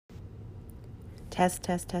Test,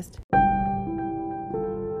 test, test.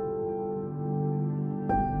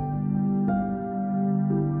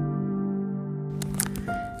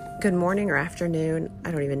 Good morning or afternoon.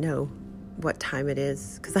 I don't even know what time it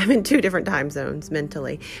is because I'm in 2 different time zones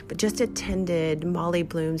mentally, but just attended Molly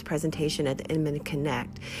Bloom's presentation at the Inman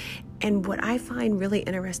Connect. And what I find really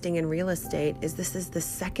interesting in real estate is this is the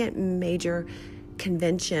second major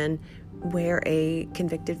convention where a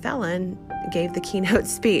convicted felon gave the keynote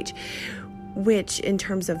speech, which in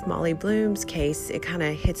terms of Molly Bloom's case, it kind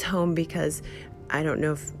of hits home because I don't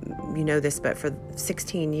know if you know this, but for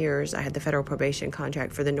 16 years, I had the federal probation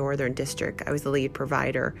contract for the Northern District. I was the lead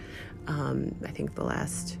provider, I think the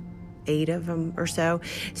last 8 of them or so.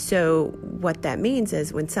 So what that means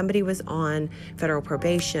is when somebody was on federal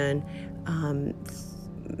probation,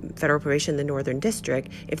 the Northern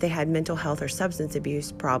District, if they had mental health or substance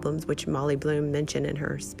abuse problems, which Molly Bloom mentioned in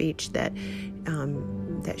her speech that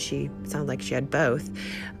she sounded like she had both,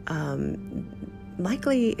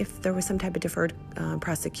 likely if there was some type of deferred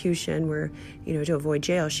prosecution where, to avoid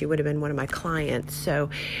jail, she would have been one of my clients. So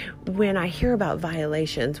when I hear about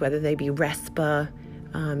violations, whether they be RESPA,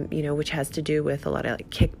 which has to do with a lot of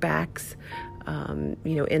kickbacks,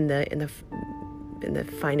 in the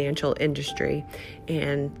financial industry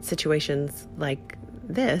and situations like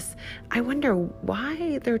this, I wonder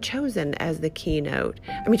why they're chosen as the keynote.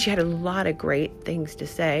 I mean, she had a lot of great things to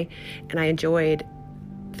say, and I enjoyed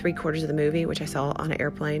 3/4 of the movie, which I saw on an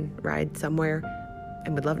airplane ride somewhere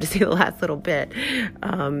and would love to see the last little bit.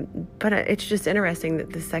 But it's just interesting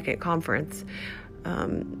that the second conference,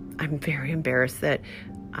 I'm very embarrassed that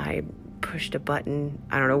I pushed a button.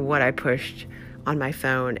 I don't know what I pushed on my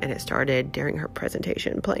phone, and it started during her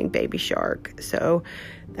presentation playing Baby Shark. So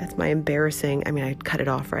that's my embarrassing. I mean, I cut it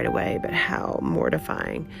off right away, but how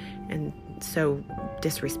mortifying and so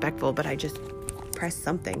disrespectful. But I just pressed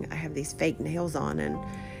something. I have these fake nails on, and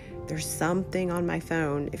there's something on my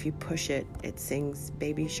phone. If you push it, it sings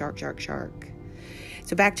Baby Shark, Shark, Shark.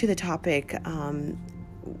 So back to the topic.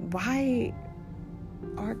 Why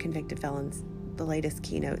are convicted felons the latest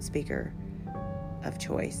keynote speaker of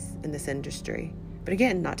choice in this industry? But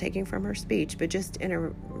again, not taking from her speech, but just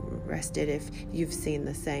interested if you've seen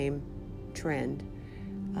the same trend.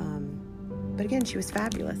 But again, she was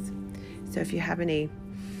fabulous. So if you have any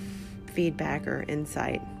feedback or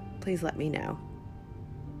insight, please let me know.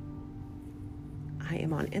 I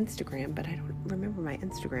am on Instagram, but I don't remember my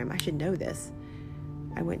Instagram. I should know this.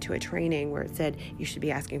 I went to a training where it said you should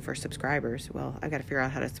be asking for subscribers. Well, I've got to figure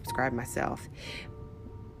out how to subscribe myself.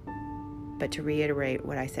 But to reiterate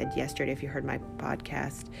what I said yesterday, if you heard my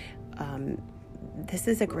podcast, this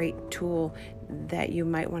is a great tool that you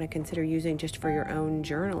might want to consider using just for your own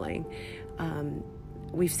journaling.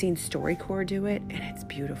 We've seen StoryCorps do it, and it's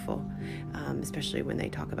beautiful, especially when they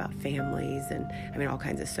talk about families and, all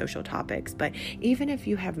kinds of social topics. But even if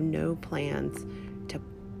you have no plans to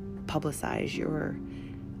publicize your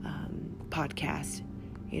podcast,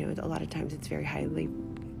 a lot of times it's very highly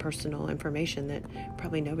personal information that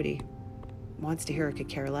probably nobody wants to hear or could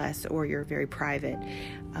care less, or you're very private.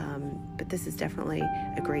 But this is definitely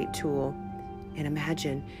a great tool. And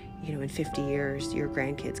imagine, in 50 years, your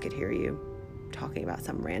grandkids could hear you talking about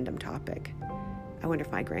some random topic. I wonder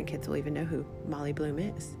if my grandkids will even know who Molly Bloom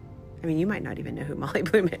is. You might not even know who Molly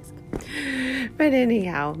Bloom is. But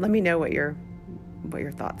anyhow, let me know what your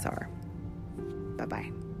thoughts are.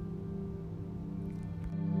 Bye-bye.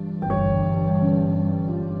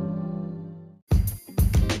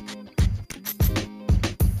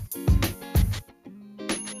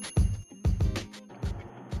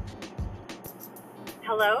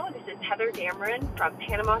 Hello, this is Heather Dameron from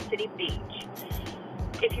Panama City Beach.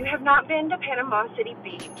 If you have not been to Panama City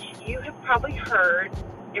Beach, you have probably heard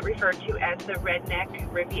it referred to as the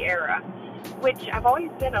Redneck Riviera, which I've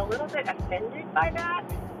always been a little bit offended by that.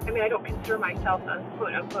 I don't consider myself a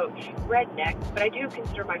quote-unquote redneck, but I do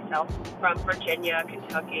consider myself from Virginia,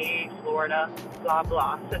 Kentucky, Florida, blah,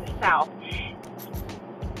 blah, so the South.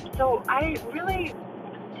 So I really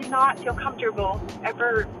do not feel comfortable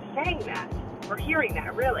ever saying that or hearing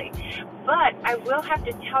that, really. But I will have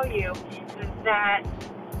to tell you that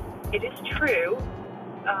it is true.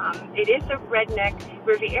 It is a redneck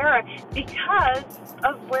Riviera because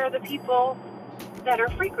of where the people that are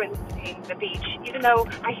frequenting the beach, even though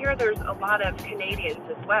I hear there's a lot of Canadians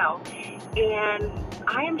as well. And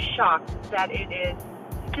I am shocked that it is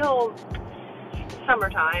still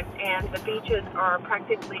summertime and the beaches are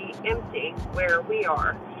practically empty where we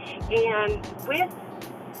are. And with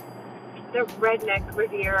the Redneck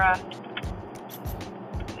Riviera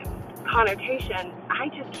connotation, I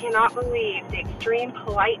just cannot believe the extreme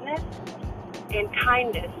politeness and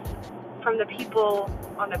kindness from the people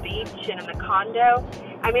on the beach and in the condo.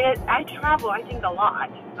 I mean, I travel, I think, a lot,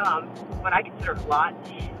 what I consider a lot,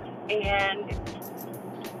 and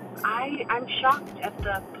I'm shocked at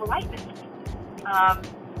the politeness.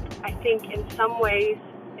 I think in some ways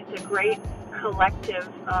it's a great collective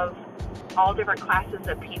of all different classes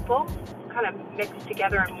of people kind of mixed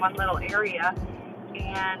together in one little area,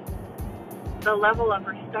 and the level of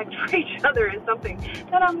respect for each other is something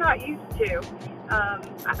that I'm not used to.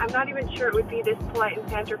 I'm not even sure it would be this polite in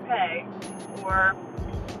Santa Fe or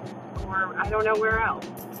I don't know where else.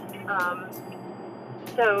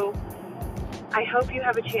 So I hope you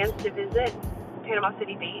have a chance to visit Panama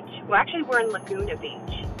City Beach. Well, actually, we're in Laguna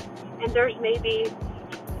Beach, and there's maybe,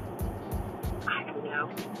 I don't know,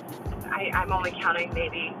 I'm only counting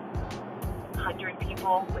maybe 100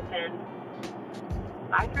 people within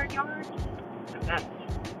 500 yards.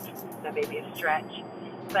 That may be a stretch,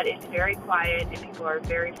 but it's very quiet and people are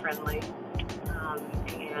very friendly.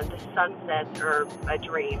 And the sunsets are a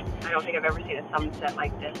dream. I don't think I've ever seen a sunset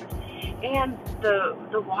like this. And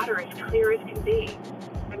the water is clear as can be.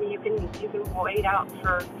 I mean, you can wade out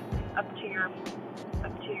for up to your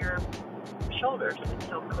shoulders. It's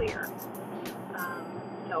so clear.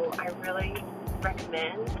 So I really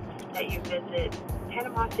recommend that you visit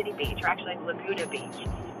Panama City Beach, or actually Laguna Beach,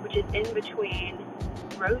 which is in between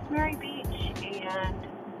Rosemary Beach and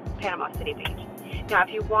Panama City Beach. Now,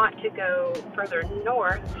 if you want to go further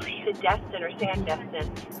north to Destin or Sandestin,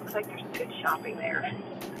 looks like there's good shopping there.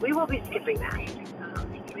 We will be skipping that.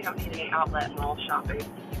 We don't need any outlet mall shopping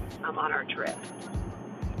on our trip.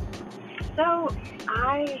 So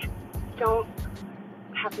I don't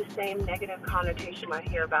have the same negative connotation I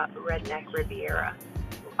hear about Redneck Riviera.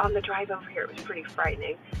 On the drive over here, it was pretty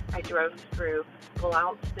frightening. I drove through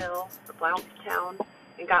Blountstown,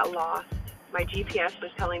 and got lost. My GPS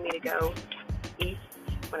was telling me to go east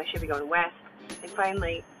when I should be going west. And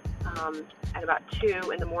finally, at about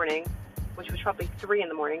 2 in the morning, which was probably 3 in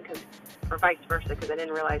the morning, or vice versa, because I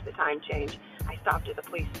didn't realize the time change, I stopped at the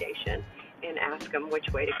police station and asked them which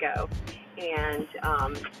way to go. And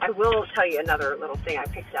I will tell you another little thing I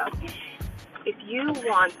picked up. If you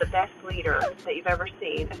want the best leader that you've ever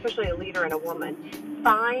seen, especially a leader and a woman,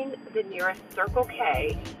 find the nearest Circle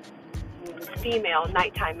K female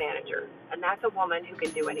nighttime manager. And that's a woman who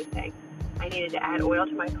can do anything. I needed to add oil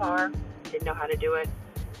to my car, didn't know how to do it.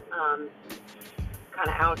 Kind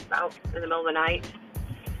of out in the middle of the night,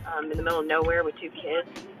 in the middle of nowhere with 2 kids.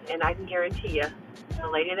 And I can guarantee you, the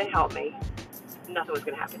lady that helped me, nothing was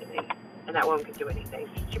going to happen to me. And that woman could do anything.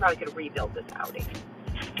 She probably could rebuild this Audi.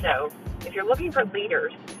 So if you're looking for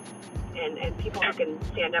leaders and people who can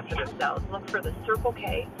stand up for themselves, look for the Circle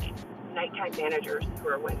K nighttime managers who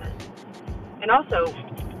are women. And also,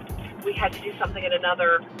 we had to do something in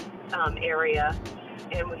another area,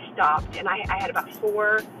 and we stopped, and I had about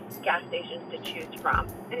 4 gas stations to choose from,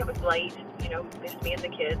 and it was late, just me and the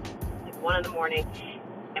kids, like 1 in the morning,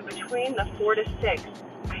 and between the 4 to 6,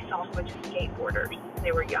 I saw a bunch of skateboarders.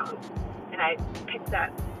 They were young, and I picked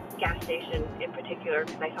that gas station in particular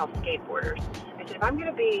because I saw skateboarders. I said, if I'm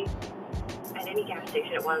going to be at any gas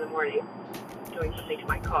station at 1 in the morning doing something to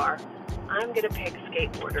my car, I'm going to pick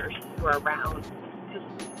skateboarders who are around, because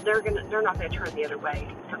they're not going to turn the other way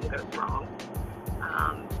if something goes wrong.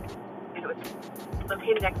 And it was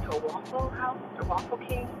located next to a Waffle House, or Waffle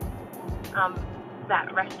King,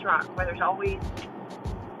 that restaurant where there's always,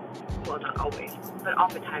 well, not always, but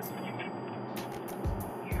oftentimes,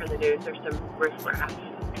 you hear in the news, there's some riffraff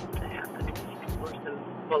that happens, or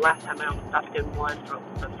well, last time I almost stopped in one, or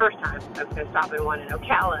the first time I was going to stop in one in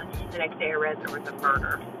Ocala, the next day I read there was a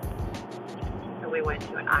murder. So we went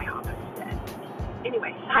to an IHOP instead.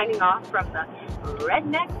 Anyway, signing off from the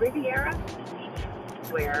Redneck Riviera,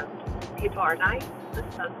 where people are nice, the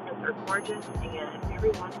sunsets are gorgeous, and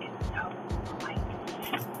everyone is so